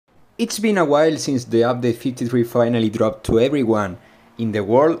It's been a while since the update 53 finally dropped to everyone in the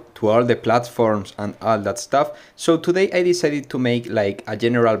world, to all the platforms and all that stuff. So today I decided to make like a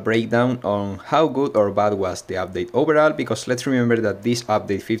general breakdown on how good or bad was the update overall, because let's remember that this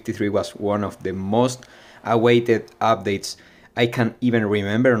update 53 was one of the most awaited updates I can even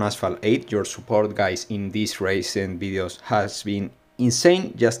remember on Asphalt 8. Your support, guys, in these recent videos has been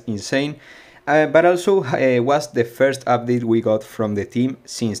insane, just insane. But also was the first update we got from the team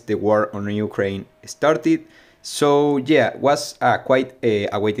since the war on Ukraine started. So yeah, was a quite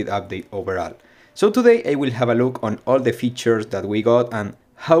awaited update overall. So today I will have a look on all the features that we got and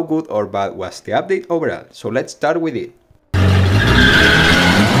how good or bad was the update overall. So let's start with it.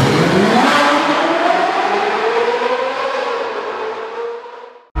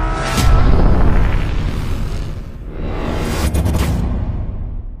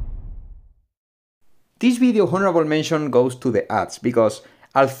 This video honorable mention goes to the ads, because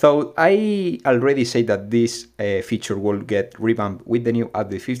although I already said that this feature will get revamped with the new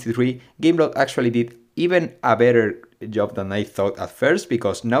update 53, Gameloft actually did even a better job than I thought at first,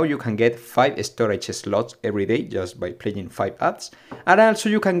 because now you can get 5 storage slots every day just by playing 5 ads, and also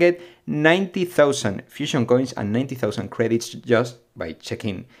you can get 90,000 fusion coins and 90,000 credits just by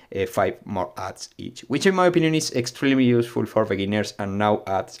checking 5 more ads each, which in my opinion is extremely useful for beginners, and now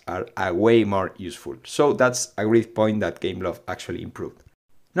ads are way more useful. So that's a great point that Gameloft actually improved.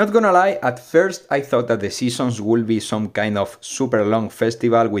 Not gonna lie, at first I thought that the seasons would be some kind of super long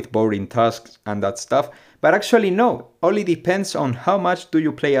festival with boring tasks and that stuff, but actually no, only depends on how much do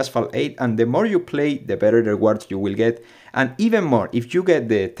you play Asphalt 8, and the more you play, the better rewards you will get, and even more, if you get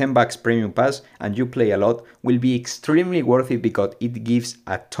the 10 bucks premium pass and you play a lot, will be extremely worth it because it gives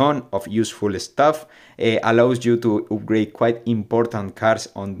a ton of useful stuff, allows you to upgrade quite important cars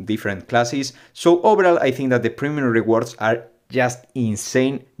on different classes. So overall I think that the premium rewards are just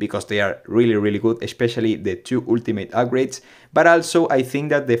insane because they are really good, especially the 2 ultimate upgrades. But also I think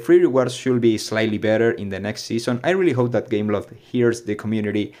that the free rewards should be slightly better in the next season. I really hope that Gameloft hears the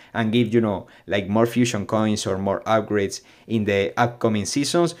community and give, you know, like more fusion coins or more upgrades in the upcoming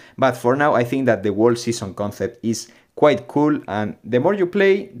seasons. But for now I think that the whole season concept is quite cool, and the more you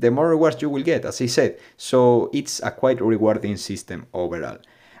play, the more rewards you will get, as I said. So it's a quite rewarding system overall.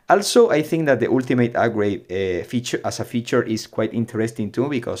 Also, I think that the ultimate upgrade feature as a feature is quite interesting too,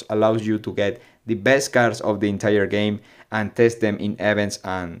 because allows you to get the best cars of the entire game and test them in events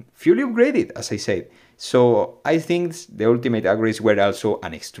and fully upgrade it, as I said. So I think the ultimate upgrades were also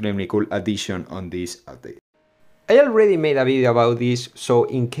an extremely cool addition on this update. I already made a video about this, so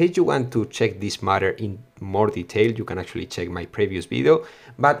in case you want to check this matter in more detail, you can actually check my previous video.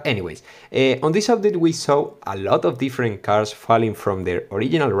 But anyways, on this update we saw a lot of different cars falling from their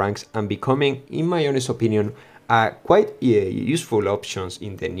original ranks and becoming, in my honest opinion, quite useful options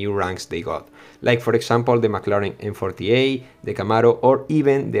in the new ranks they got. Like for example the McLaren M40A, the Camaro, or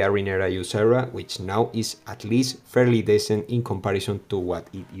even the Arenera Userra, which now is at least fairly decent in comparison to what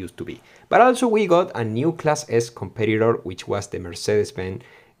it used to be. But also we got a new Class S competitor, which was the Mercedes-Benz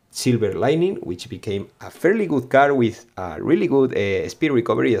Silver Lightning, which became a fairly good car with a really good speed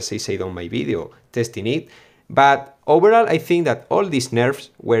recovery, as I said on my video testing it. But overall I think that all these nerfs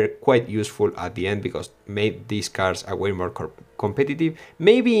were quite useful at the end, because made these cars a way more competitive,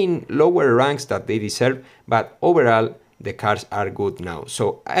 maybe in lower ranks that they deserve, but overall the cars are good now.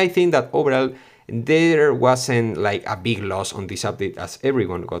 So I think that overall there wasn't like a big loss on this update, as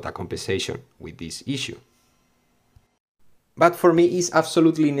everyone got a compensation with this issue. But for me it's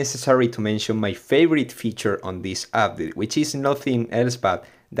absolutely necessary to mention my favorite feature on this update, which is nothing else but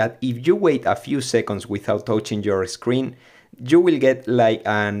that if you wait a few seconds without touching your screen, you will get like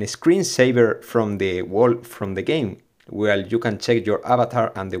an screensaver from the wall from the game, where you can check your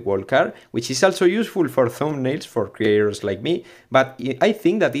avatar and the wall car, which is also useful for thumbnails for creators like me, but I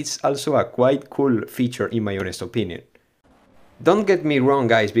think that it's also a quite cool feature in my honest opinion. Don't get me wrong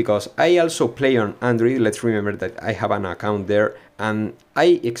guys, because I also play on Android. Let's remember that I have an account there, and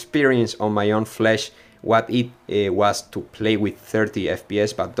I experienced on my own flesh what it was to play with 30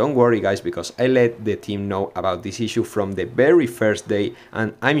 FPS, but don't worry guys, because I let the team know about this issue from the very first day,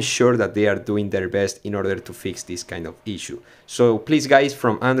 and I'm sure that they are doing their best in order to fix this kind of issue. So please guys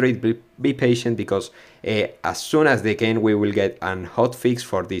from Android, be patient, because as soon as they can we will get an hot fix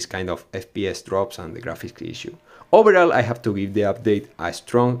for this kind of FPS drops and the graphics issue. Overall I have to give the update a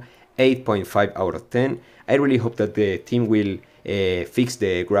strong 8.5 out of 10. I really hope that the team will fix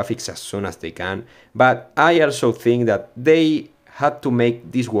the graphics as soon as they can, but I also think that they had to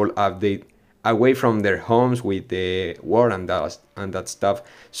make this whole update away from their homes with the war and that stuff.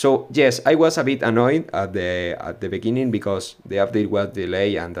 So yes, I was a bit annoyed at the beginning because the update was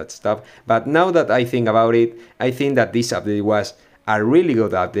delayed and that stuff. But now that I think about it, I think that this update was a really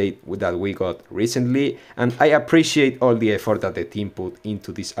good update that we got recently, and I appreciate all the effort that the team put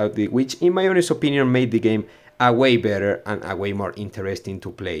into this update, which in my honest opinion made the game a way better and a way more interesting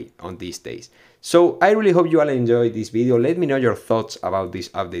to play on these days. So I really hope you all enjoyed this video. Let me know your thoughts about this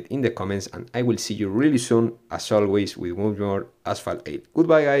update in the comments, and I will see you really soon, as always, with more Asphalt 8.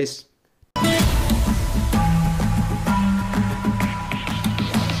 Goodbye, guys!